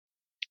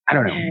I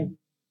don't know.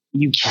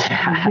 You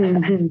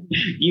can,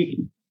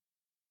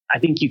 I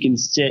think you can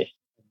sit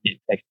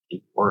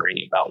and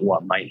worry about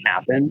what might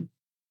happen,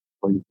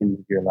 or you can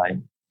live your life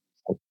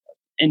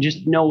and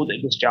just know that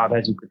this job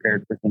has you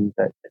prepared for things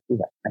that do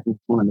that. I think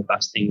one of the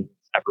best things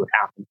that's ever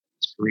happened in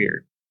this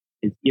career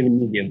is giving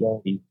me the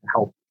ability to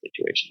help a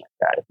situation like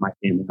that. If my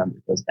family member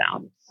goes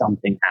down, if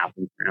something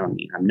happens around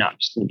me, I'm not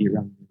just going to be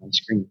running on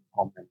screen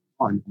all night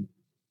long. I'm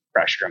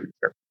pressure, I'm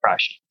under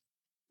pressure.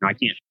 I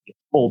can't be a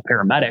full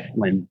paramedic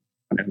when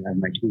I have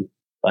my tools,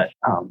 but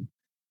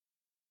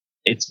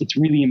it's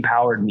really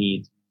empowered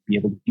me to be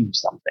able to do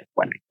something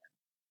when I can.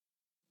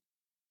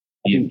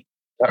 You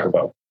talk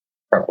about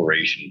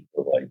preparation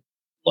for like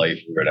life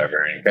or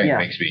whatever, and it kind of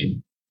makes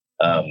me.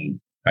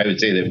 I would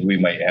say that we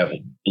might have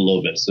a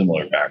little bit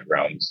similar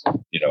backgrounds,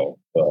 with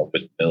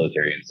the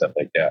military and stuff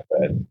like that.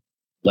 But I'd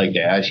like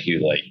to ask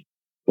you, like,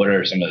 what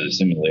are some of the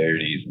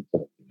similarities and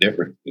some of the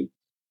differences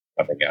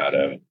coming out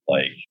of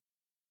like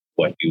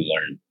what you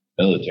learned from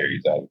the military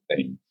side of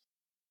things,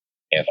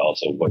 and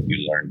also what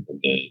you learned from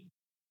the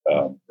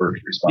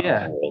first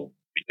responder world?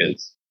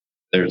 Because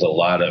there's a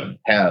lot of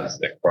paths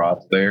that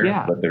cross there,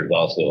 but there's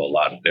also a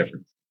lot of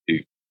differences too.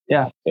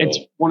 Yeah, so it's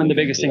one of the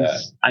biggest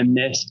things I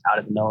missed out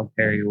of the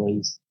military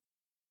was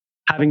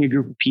having a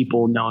group of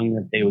people knowing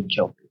that they would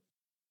kill you.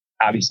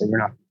 Obviously, we're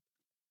not,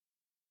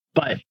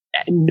 but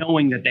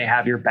knowing that they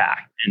have your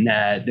back and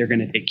that they're going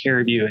to take care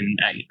of you. And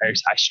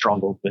I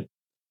struggled with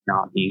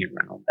not being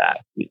around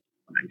that when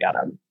I got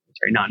out of the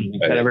military. Not even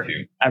could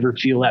ever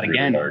feel that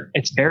again.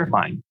 It's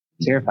terrifying.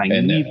 It's terrifying.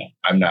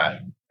 And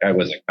I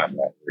wasn't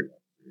combat.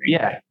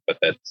 But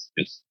that's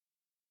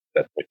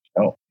what you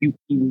know. You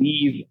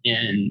leave,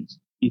 and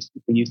these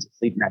people used to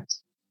sleep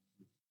next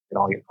at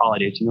all your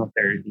holidays. They have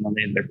their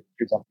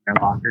pictures up in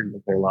their locker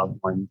with their loved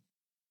ones.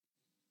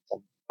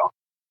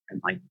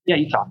 And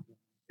you talk to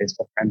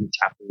Facebook friends, it's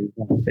happy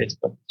on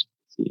Facebook,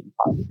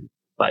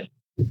 but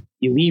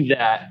you leave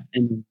that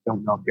and you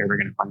don't know if you're ever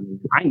going to find them.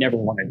 I never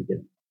wanted to get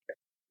in.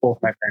 Both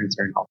my parents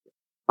are in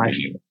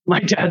healthcare. My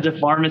dad's a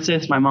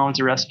pharmacist. My mom's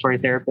a respiratory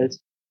therapist.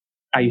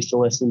 I used to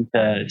listen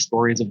to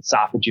stories of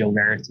esophageal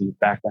varices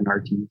back when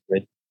RTs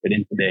would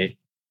intubate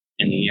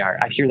in the ER.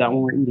 I'd hear that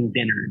when we're eating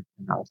dinner.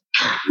 And I was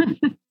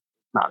like,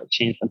 not a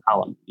chance in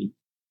hell I'm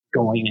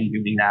going and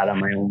doing that on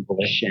my own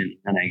volition.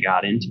 And I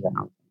got into it.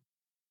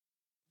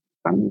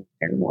 I'm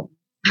terrible.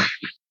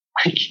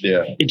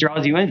 It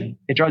draws you in.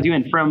 It draws you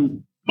in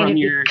from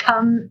your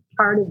become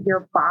part of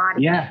your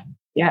body.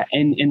 Yeah.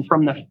 And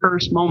from the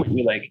first moment,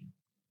 you're like,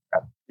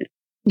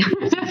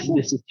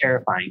 this is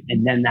terrifying.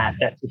 And then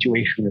that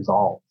situation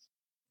resolves.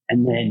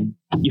 And then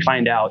you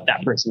find out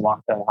that person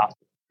walked out of the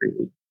hospital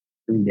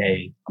 3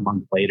 days, a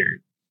month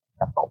later.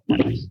 That's all that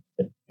matters.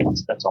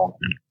 That's all that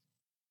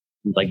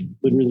matters. Like,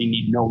 literally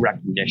need no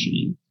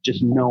recognition.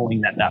 Just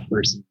knowing that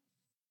person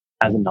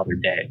has another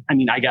day. I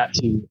mean, I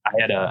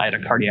had a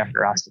cardiac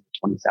arrest of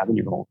a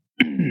 27-year-old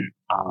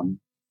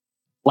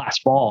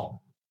last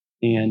fall,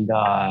 and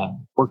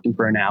worked him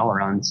for an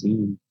hour on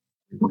scene.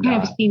 What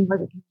kind of scene was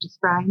it? Can you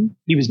describe?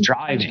 He was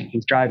driving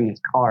his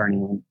car, and he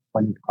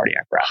went into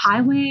cardiac arrest.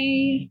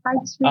 Highway,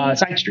 side street?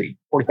 Side street,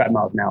 45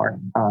 miles an hour.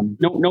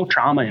 No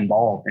trauma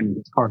involved. I mean,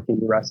 his car came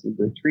to rest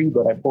into a tree,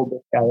 but I pulled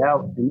this guy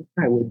out, and this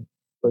guy was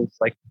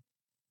like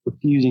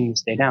refusing to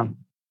stay down.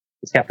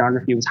 His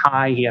capnography was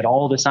high. He had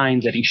all the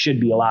signs that he should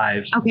be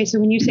alive. Okay, so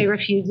when you say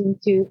refusing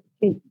to,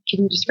 can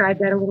you describe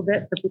that a little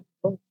bit for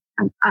people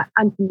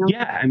unfamiliar?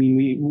 Yeah, I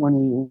mean,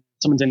 when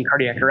someone's in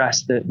cardiac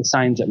arrest, the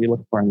signs that we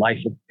look for in life,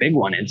 the big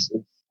one is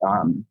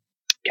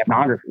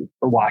capnography.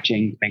 We're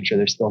watching to make sure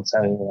there's still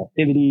cellular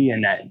activity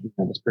and that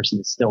this person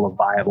is still a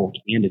viable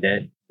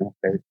candidate. If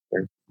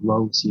they're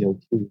low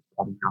CO2,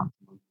 probably not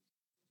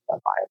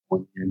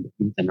viable, and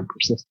he's in a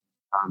persistent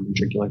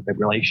ventricular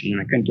fibrillation,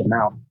 and I couldn't get him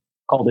out.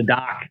 Called a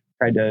doc,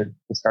 tried to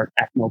start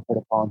ECMO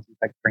protocol and see if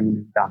I could bring him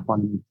in doc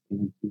on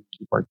and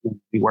keep working.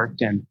 We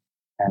worked him,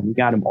 and we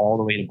got him all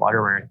the way to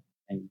Butterworth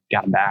and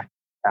got him back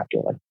after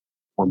like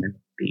 4 minutes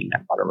of being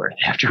at Butterworth.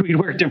 After we'd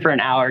worked him for an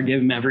hour,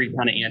 give him every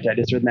kind of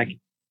antidysrhythmic.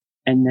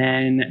 And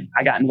then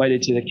I got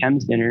invited to the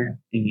chems dinner,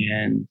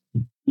 and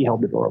he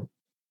held the door open.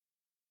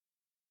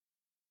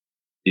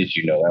 Did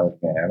you know that was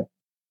going to happen?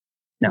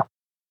 No.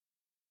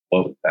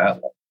 What was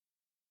that like?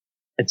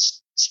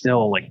 It's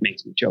still like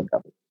makes me choke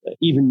up.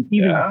 Even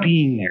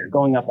being there,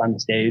 going up on the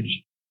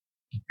stage,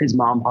 his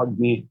mom hugged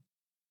me.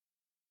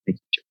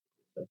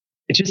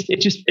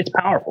 It's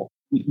powerful.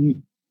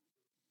 We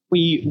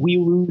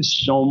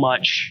lose so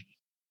much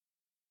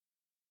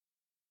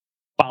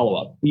follow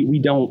up. We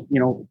don't,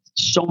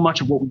 so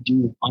much of what we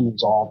do is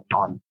unresolved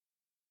on.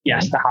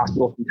 Yes, the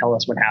hospital can tell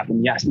us what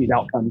happened. Yes, these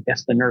outcomes.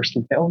 Yes, the nurse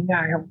can say, "Oh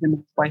yeah, I helped him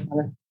with his life."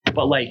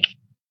 But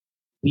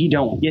we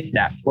don't get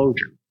that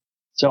closure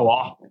so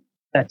often.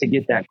 That to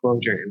get that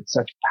closure, it was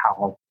such a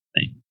powerful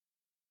thing.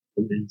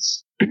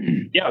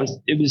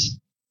 It was.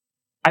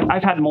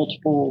 I've had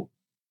multiple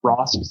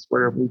ROSCs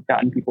where we've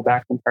gotten people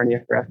back from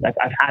cardiac arrest.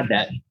 I've had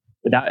that,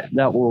 but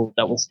that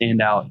will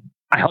stand out.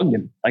 I hugged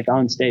him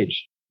on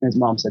stage, and his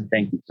mom said,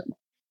 "Thank you so much."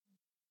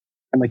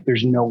 I'm like,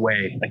 there's no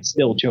way, like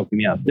still choking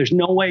me up. There's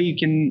no way you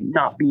can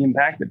not be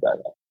impacted by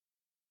that.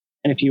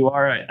 And if you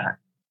are, I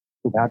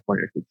feel bad for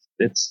you.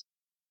 It's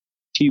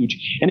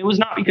huge. And it was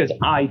not because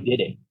I did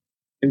it.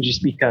 It was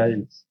just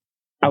because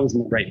I was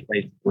in the right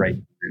place at the right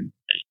time.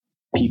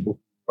 People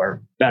who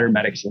are better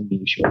medics than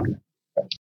me showed me.